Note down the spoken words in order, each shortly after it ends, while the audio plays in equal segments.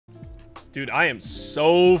Dude, I am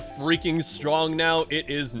so freaking strong now. It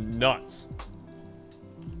is nuts.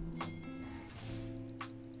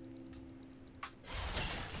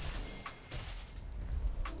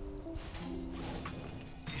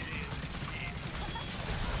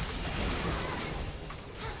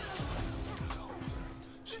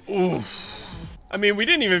 Oof. I mean, we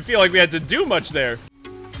didn't even feel like we had to do much there.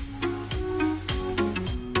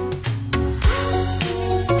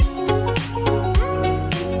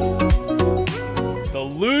 The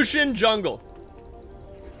Lucian Jungle.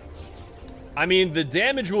 I mean, the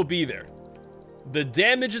damage will be there. The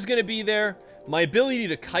damage is going to be there. My ability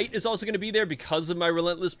to kite is also going to be there because of my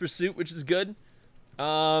relentless pursuit, which is good.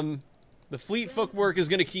 The fleet footwork is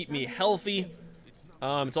going to keep me healthy.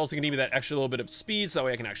 It's also going to give me that extra little bit of speed, so that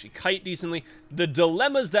way I can actually kite decently. The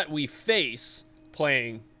dilemmas that we face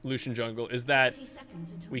playing Lucian Jungle is that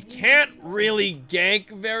we can't really gank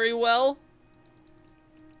very well.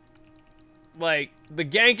 Like, the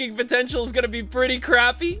ganking potential is going to be pretty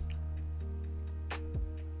crappy.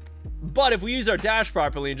 But if we use our dash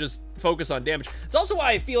properly and just focus on damage. It's also why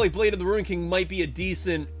I feel like Blade of the Ruined King might be a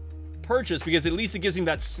decent purchase, because at least it gives me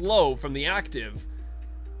that slow from the active.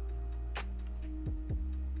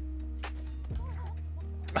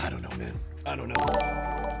 I don't know, man. I don't know.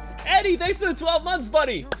 Eddie, thanks for the 12 months,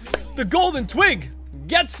 buddy. The golden twig.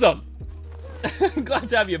 Get some. Glad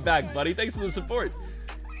to have you back, buddy. Thanks for the support.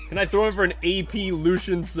 Can I throw in for an AP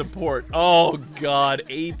Lucian support? Oh, God.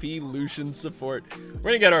 AP Lucian support. We're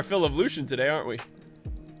going to get our fill of Lucian today, aren't we?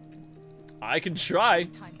 I can try.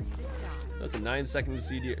 That's a 9-second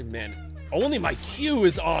CD. Man, only my Q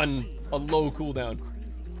is on a low cooldown.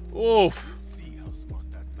 Oof.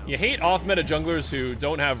 You hate off-meta junglers who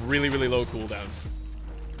don't have really, really low cooldowns.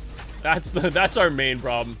 That's our main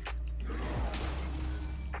problem.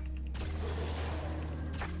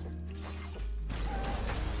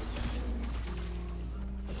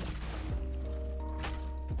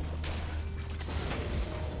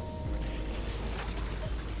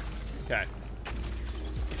 Okay.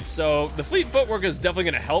 So the fleet footwork is definitely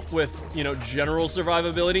going to help with, you know, general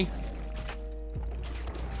survivability.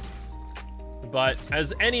 But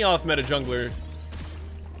as any off-meta jungler,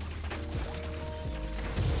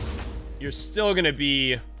 you're still going to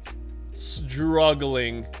be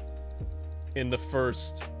struggling in the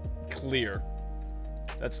first clear.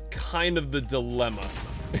 That's kind of the dilemma,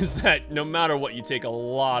 is that no matter what, you take a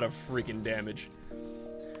lot of freaking damage.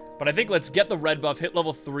 But I think let's get the red buff, hit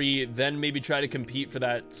level 3, then maybe try to compete for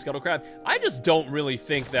that Scuttle Crab. I just don't really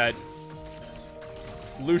think that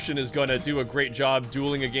Lucian is going to do a great job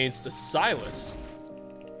dueling against a Sylas.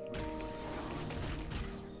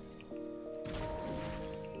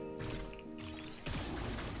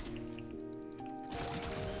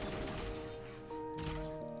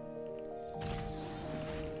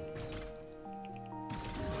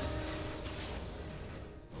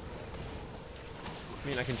 I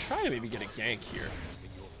mean, I can try to maybe get a gank here.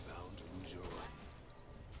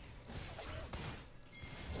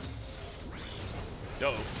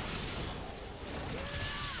 Yo.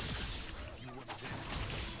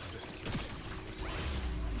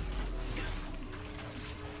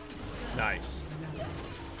 Nice.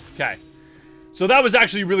 Okay. So that was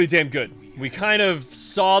actually really damn good. We kind of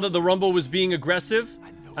saw that the Rumble was being aggressive,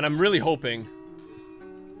 and I'm really hoping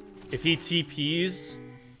if he TPs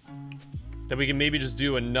that we can maybe just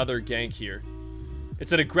do another gank here.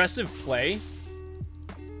 It's an aggressive play.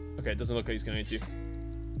 Okay, it doesn't look like he's going to.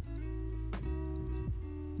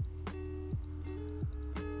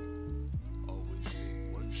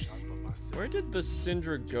 Where did the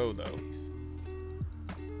Syndra go, though?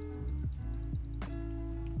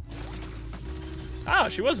 Ah,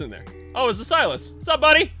 she wasn't there. Oh, it's the Sylas. What's up,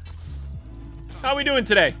 buddy? How we doing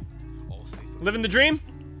today? Living the dream?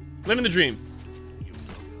 Living the dream.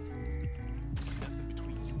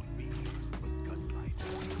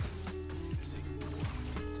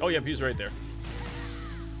 Oh, yep, he's right there.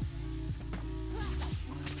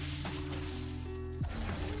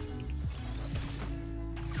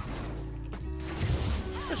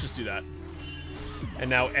 Let's just do that. And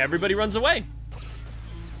now everybody runs away.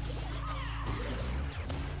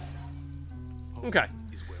 Okay.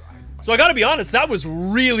 So I gotta be honest, that was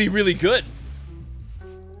really, really good.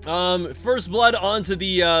 First blood onto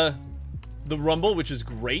the Rumble, which is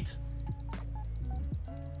great.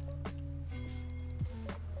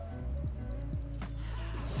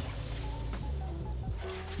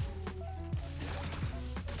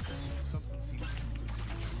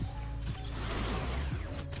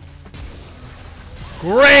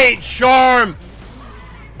 Great charm!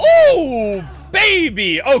 Oh,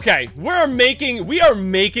 Baby! Okay, we are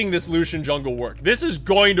making this Lucian Jungle work. This is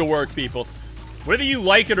going to work, people. Whether you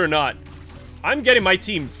like it or not. I'm getting my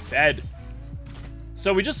team fed.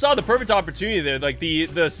 So we just saw the perfect opportunity there. Like, the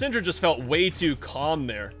Syndra just felt way too calm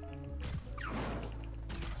there.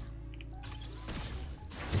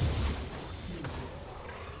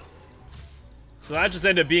 So that just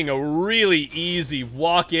ended up being a really easy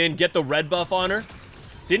walk in, get the red buff on her.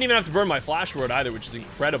 Didn't even have to burn my flash ward either, which is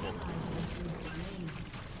incredible.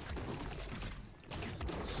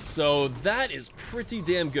 So that is pretty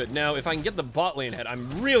damn good. Now, if I can get the bot lane head,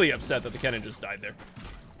 I'm really upset that the cannon just died there.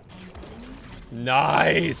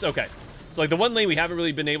 Nice. Okay. So, like, the one lane we haven't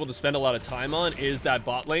really been able to spend a lot of time on is that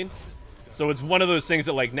bot lane. So it's one of those things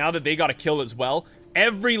that, like, now that they got a kill as well,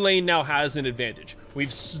 every lane now has an advantage.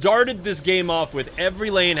 We've started this game off with every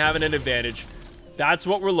lane having an advantage. That's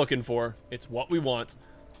what we're looking for. It's what we want.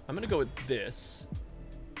 I'm going to go with this.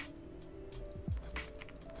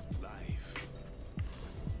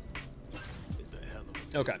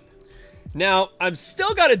 Okay. Now, I've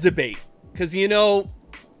still got a debate. Because, you know,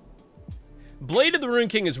 Blade of the Rune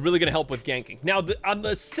King is really going to help with ganking. Now, on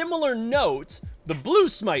the similar note, the blue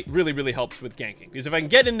smite really, really helps with ganking. Because if I can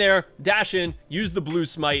get in there, dash in, use the blue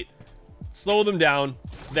smite, slow them down,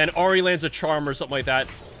 then Ahri lands a charm or something like that,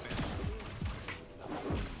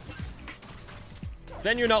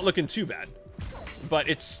 then you're not looking too bad. But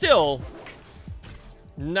it's still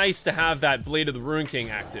nice to have that Blade of the Rune King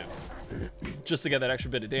active. Just to get that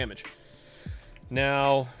extra bit of damage.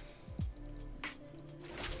 Now...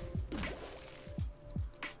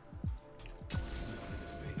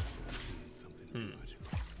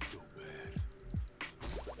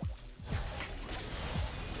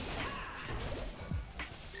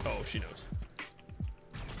 Oh, she knows.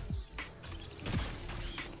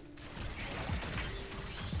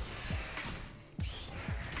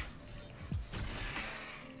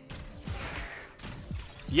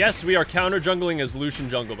 Yes, we are counter jungling as Lucian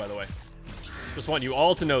Jungle, by the way. Just want you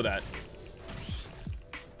all to know that.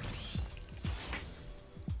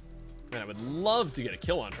 Man, I would love to get a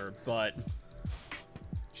kill on her, but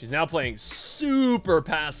she's now playing super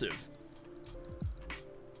passive.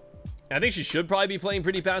 I think she should probably be playing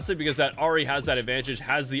pretty passive because that Ahri has that advantage,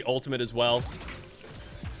 has the ultimate as well.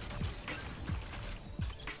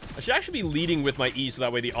 I should actually be leading with my E so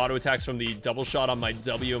that way the auto attacks from the double shot on my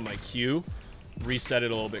W and my Q reset it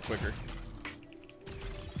a little bit quicker.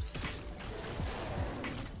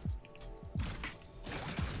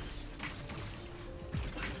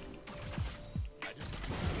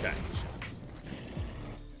 Okay.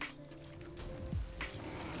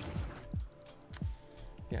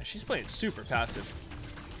 Yeah, she's playing super passive.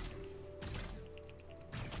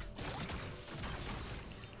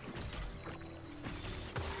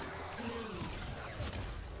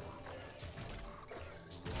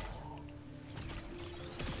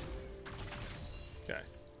 Okay.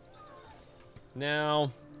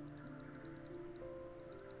 Now...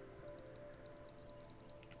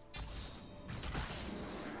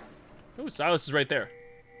 Oh, Silas is right there.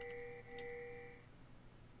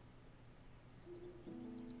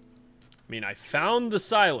 I mean, I found the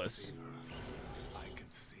Silas.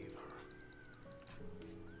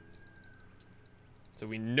 So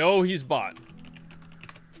we know he's bot.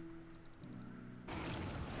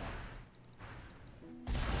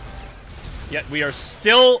 Yet we are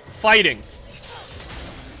still fighting.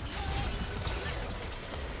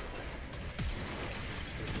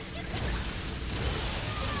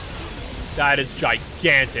 That is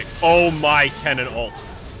gigantic. Oh my Kennen ult.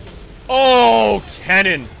 Oh,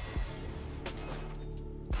 Kennen.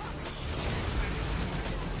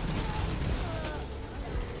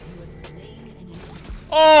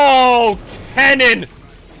 Oh, Kennen!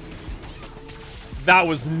 That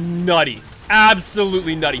was nutty.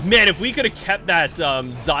 Absolutely nutty. Man, if we could have kept that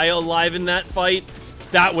Xayah alive in that fight,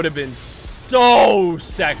 that would have been so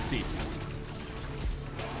sexy.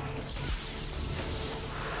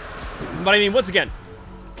 But I mean, once again,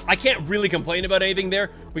 I can't really complain about anything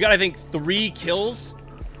there. We got, I think, 3 kills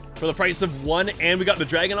for the price of 1, and we got the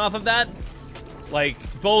dragon off of that. Like,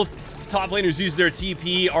 both top laners used their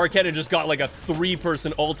TP. Arcana just got like a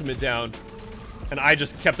 3-person ultimate down, and I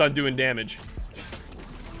just kept on doing damage.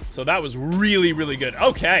 So that was really, really good.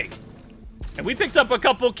 Okay. And we picked up a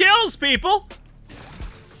couple kills, people.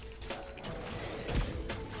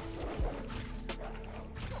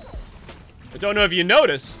 I don't know if you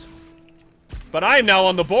noticed, but I am now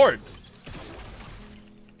on the board.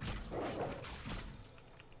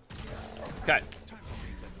 Okay.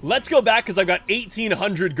 Let's go back because I've got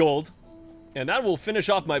 1,800 gold. And that will finish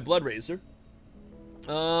off my Blood Razor.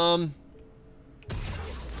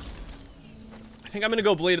 think I'm going to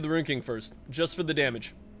go Blade of the Rune King first, just for the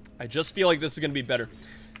damage. I just feel like this is going to be better.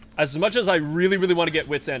 As much as I really, really want to get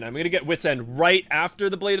Wit's End, I'm going to get Wit's End right after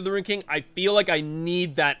the Blade of the Rune King. I feel like I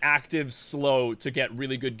need that active slow to get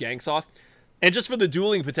really good ganks off. And just for the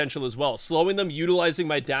dueling potential as well. Slowing them, utilizing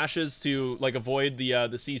my dashes to, like, avoid the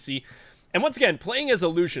CC. And once again, playing as a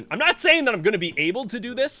Lucian. I'm not saying that I'm going to be able to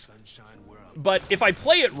do this. But if I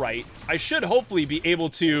play it right, I should hopefully be able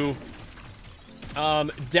to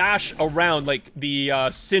dash around, like, the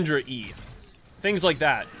Syndra E. Things like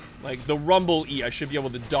that. Like, the Rumble E, I should be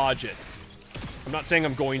able to dodge it. I'm not saying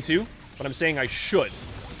I'm going to, but I'm saying I should.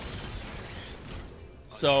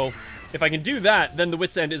 So, if I can do that, then the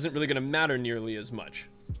Wit's End isn't really going to matter nearly as much.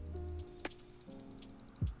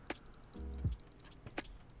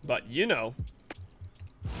 But, you know.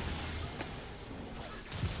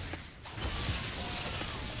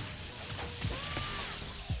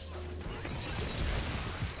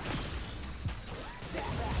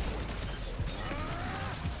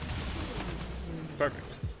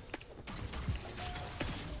 Perfect.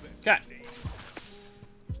 Okay.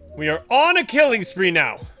 We are on a killing spree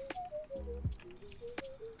now.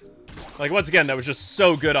 Like, once again, that was just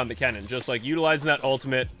so good on the cannon. Just, like, utilizing that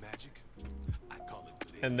ultimate.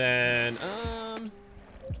 And then,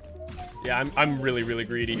 yeah, I'm really, really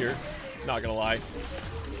greedy here. Not gonna lie.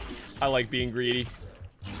 I like being greedy.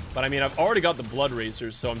 But, I mean, I've already got the Blood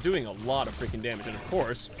Razors, so I'm doing a lot of freaking damage. And, of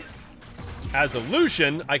course, as a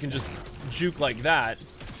Lucian, I can just juke like that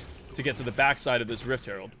to get to the backside of this Rift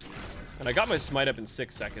Herald. And I got my smite up in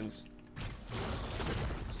 6 seconds.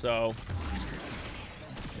 So...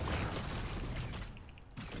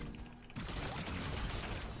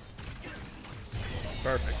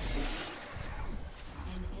 perfect.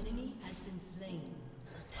 An enemy has been slain.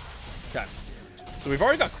 Okay. So we've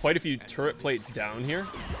already got quite a few turret plates down here.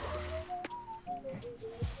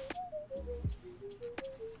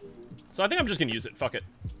 So I think I'm just gonna use it. Fuck it.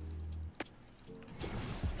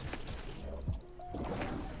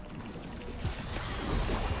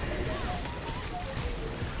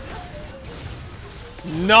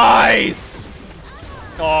 Nice!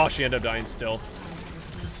 Oh, she ended up dying still.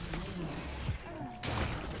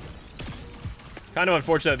 Kind of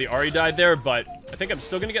unfortunate that the Ahri died there, but I think I'm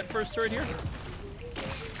still gonna get first turret here.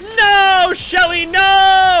 No, Shelly,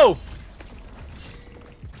 no!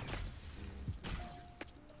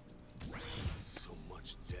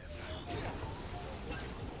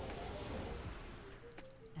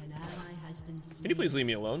 Can you please leave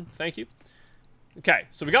me alone? Thank you. Okay,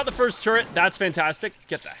 so we got the first turret. That's fantastic.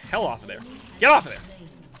 Get the hell off of there. Get off of there.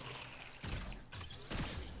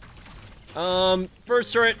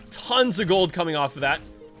 First turret, tons of gold coming off of that.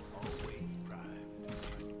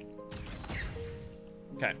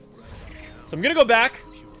 Okay. So I'm gonna go back.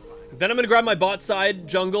 Then I'm gonna grab my bot side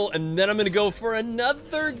jungle, and then I'm gonna go for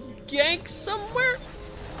another gank somewhere.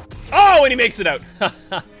 Oh, and he makes it out.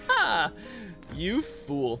 You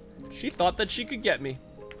fool. She thought that she could get me.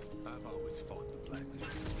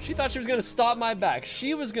 She thought she was gonna stop my back.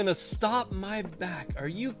 She was gonna stop my back. Are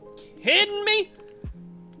you kidding me?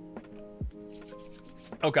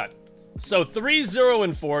 Okay, so 3, 0,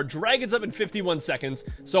 and 4. Dragon's up in 51 seconds.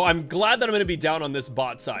 So I'm glad that I'm going to be down on this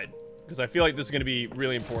bot side, because I feel like this is going to be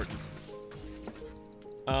really important.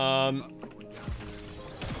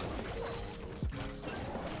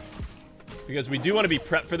 Because we do want to be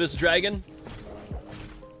prepped for this dragon.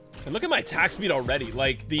 And look at my attack speed already.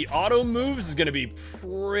 Like, the auto moves is going to be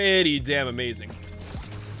pretty damn amazing.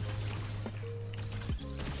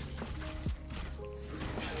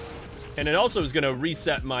 And it also is going to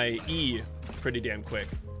reset my E pretty damn quick.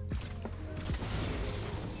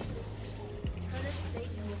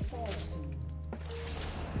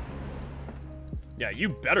 Yeah, you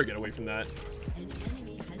better get away from that.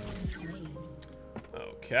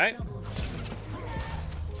 Okay.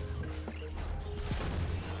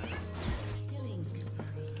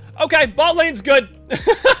 Okay, bot lane's good.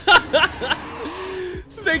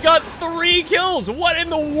 They got 3 kills. What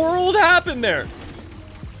in the world happened there?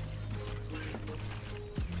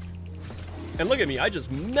 And look at me, I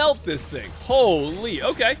just melt this thing. Holy,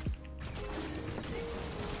 okay.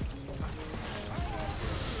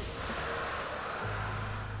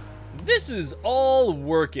 This is all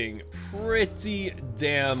working pretty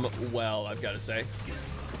damn well, I've got to say.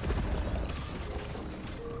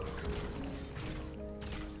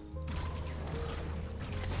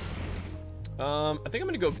 I think I'm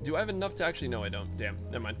gonna go. Do I have enough to actually? No, I don't. Damn,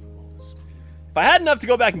 never mind. If I had enough to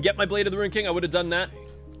go back and get my Blade of the Rune King, I would have done that.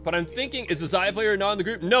 But I'm thinking, is the Xayah player not in the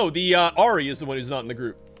group? No, the Ahri is the one who's not in the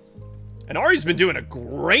group. And Ari's been doing a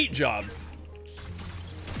great job.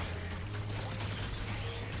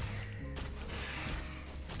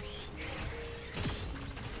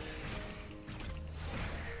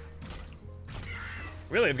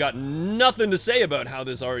 Really, I've got nothing to say about how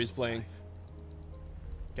this Ahri's playing.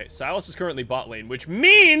 Okay, Sylas is currently bot lane, which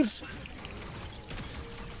means...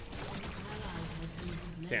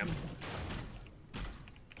 Damn.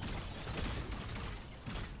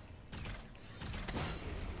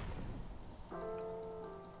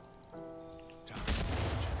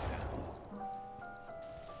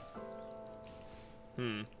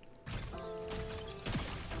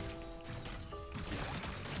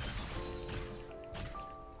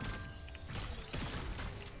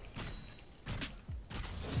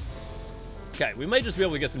 Okay, we might just be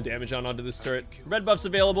able to get some damage on onto this turret. Red buff's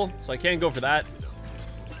available, so I can go for that.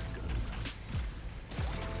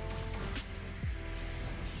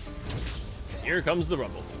 Here comes the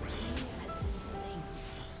rumble.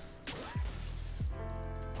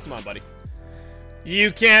 Come on, buddy.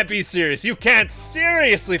 You can't be serious. You can't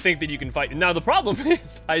seriously think that you can fight. Now, the problem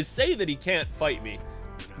is, I say that he can't fight me,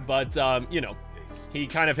 but, you know, he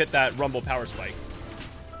kind of hit that rumble power spike.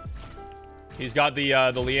 He's got the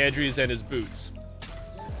Liandry's and his boots.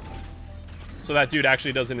 So that dude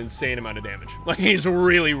actually does an insane amount of damage. Like, he's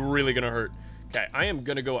really, really gonna hurt. Okay, I am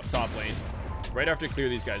gonna go up top lane right after I clear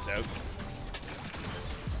these guys out.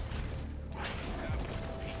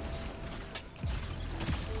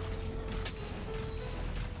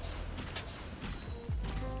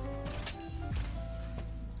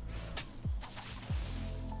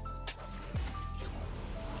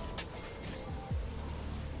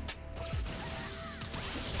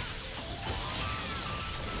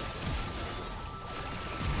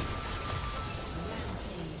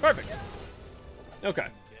 Perfect. Okay.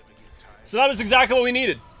 So that was exactly what we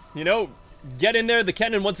needed. You know, get in there. The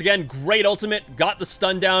Kennen, once again, great ultimate. Got the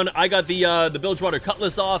stun down. I got the Bilgewater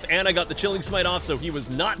Cutlass off, and I got the Chilling Smite off, so he was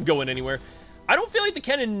not going anywhere. I don't feel like the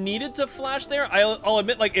Kennen needed to flash there. I'll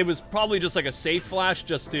admit, like, it was probably just like a safe flash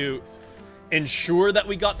just to ensure that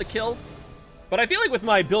we got the kill. But I feel like with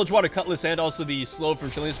my Bilgewater Cutlass and also the slow from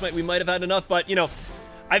Chilling Smite, we might have had enough. But, you know,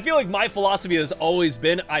 I feel like my philosophy has always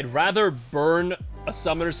been I'd rather burn a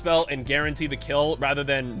summoner spell and guarantee the kill rather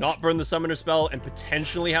than not burn the summoner spell and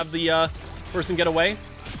potentially have the person get away.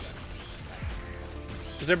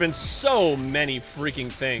 Because there have been so many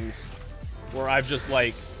freaking things where I've just,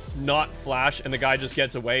 like, not flash and the guy just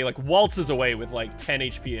gets away, like, waltzes away with, like, 10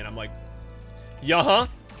 HP, and I'm like, yeah-huh?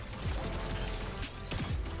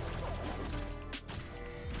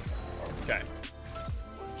 Okay.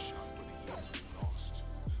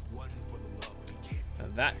 Now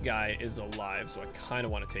that guy is alive, so I kind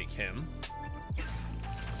of want to take him.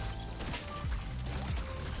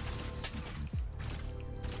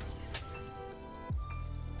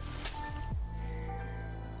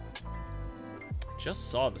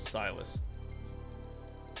 Just saw the Sylas.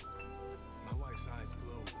 My wife's eyes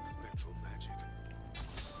glow with spectral magic.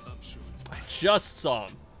 I'm sure it's I just saw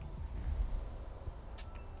him.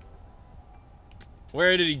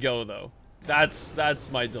 Where did he go, though?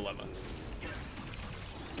 That's my dilemma.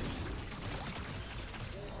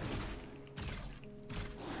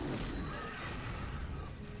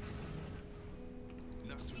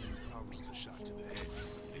 not too many problems to shot to the head.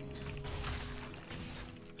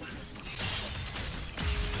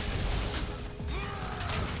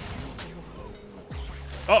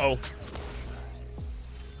 Uh-oh.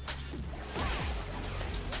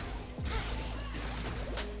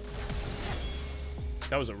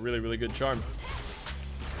 That was a really, really good charm.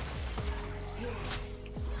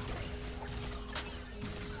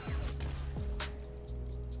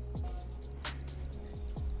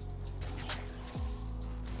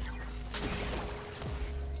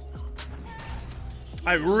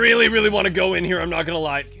 I really, really want to go in here, I'm not gonna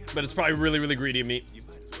lie. But it's probably really, really greedy of me.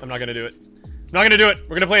 I'm not gonna do it. I'm not gonna do it.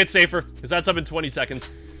 We're gonna play it safer, because that's up in 20 seconds.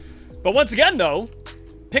 But once again, though,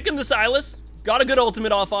 picking the Sylas, got a good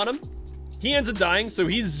ultimate off on him. He ends up dying, so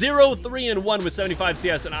he's 0-3-1 with 75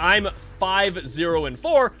 CS, and I'm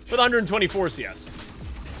 5-0-4 with 124 CS.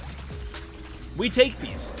 We take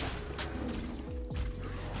these.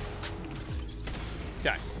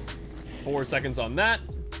 Okay. 4 seconds on that.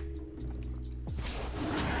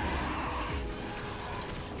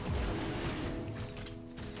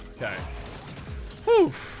 Okay.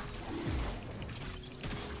 Whew.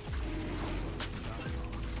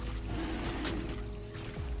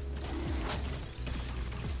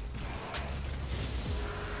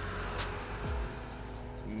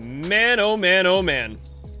 Man, oh man, oh man.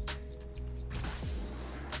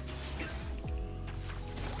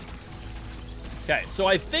 Okay, so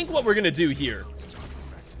I think what we're gonna do here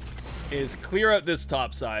is clear out this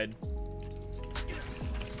top side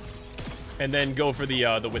and then go for the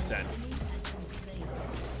wit's end.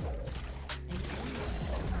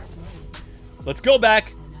 Let's go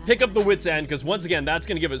back, pick up the Wit's End, because once again, that's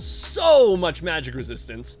going to give us so much magic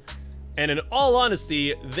resistance. And in all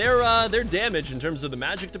honesty, their damage in terms of the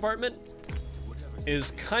magic department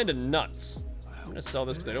is kind of nuts. I'm going to sell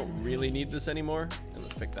this because I don't really need this anymore. And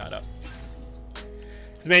let's pick that up.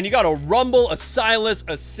 Because, man, you got a Rumble, a Silas,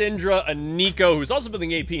 a Syndra, a Nico, who's also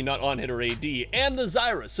building AP, not on-hit or AD, and the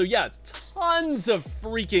Zyra. So, yeah, tons of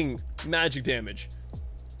freaking magic damage.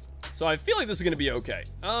 So I feel like this is going to be okay.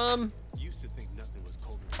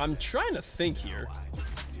 I'm trying to think here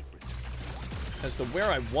as to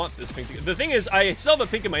where I want this pink to go. The thing is, I still have a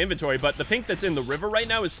pink in my inventory, but the pink that's in the river right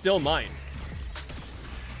now is still mine.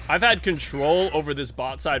 I've had control over this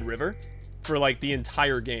bot side river for like the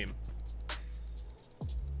entire game.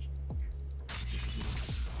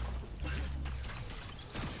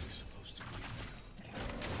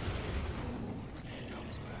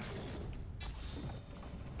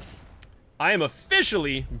 I am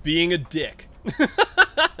officially being a dick.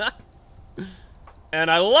 And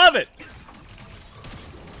I love it.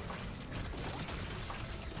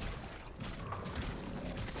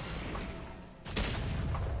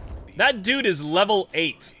 That dude is level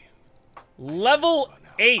 8. Level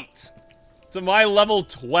 8 to my level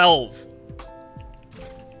 12.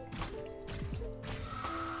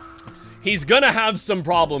 He's gonna have some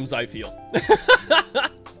problems, I feel.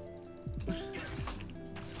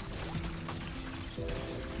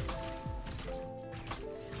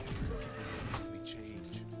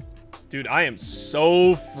 Dude, I am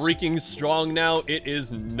so freaking strong now. It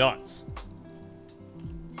is nuts.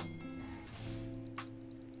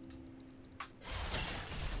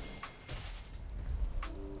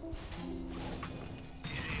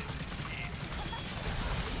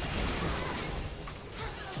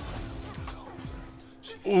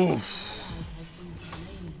 Oof.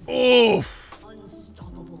 Oof.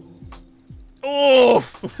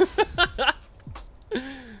 Oof.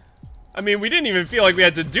 I mean, we didn't even feel like we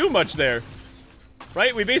had to do much there.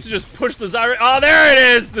 Right? We basically just pushed the Zyra. Oh, there it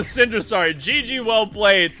is! The Syndra, sorry. GG, well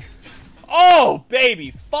played. Oh,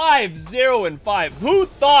 baby. 5-0-5. Who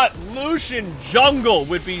thought Lucian Jungle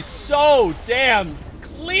would be so damn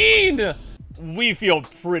clean? We feel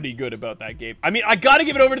pretty good about that game. I mean, I gotta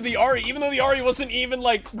give it over to the Ahri. Even though the Ahri wasn't even,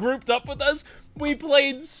 like, grouped up with us, we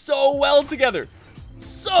played so well together.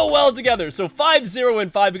 So well together. So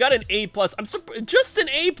 5-0-5. We got an A+. I'm just an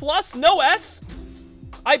A+, no S.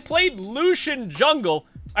 I played Lucian Jungle.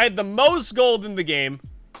 I had the most gold in the game.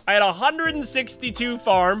 I had 162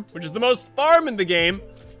 farm, which is the most farm in the game.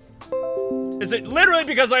 Is it literally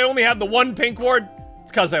because I only had the one pink ward?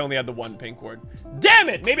 It's because I only had the one pink ward. Damn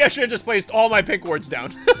it! Maybe I should have just placed all my pink wards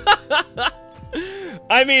down.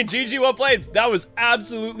 I mean, GG, well played. That was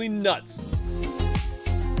absolutely nuts.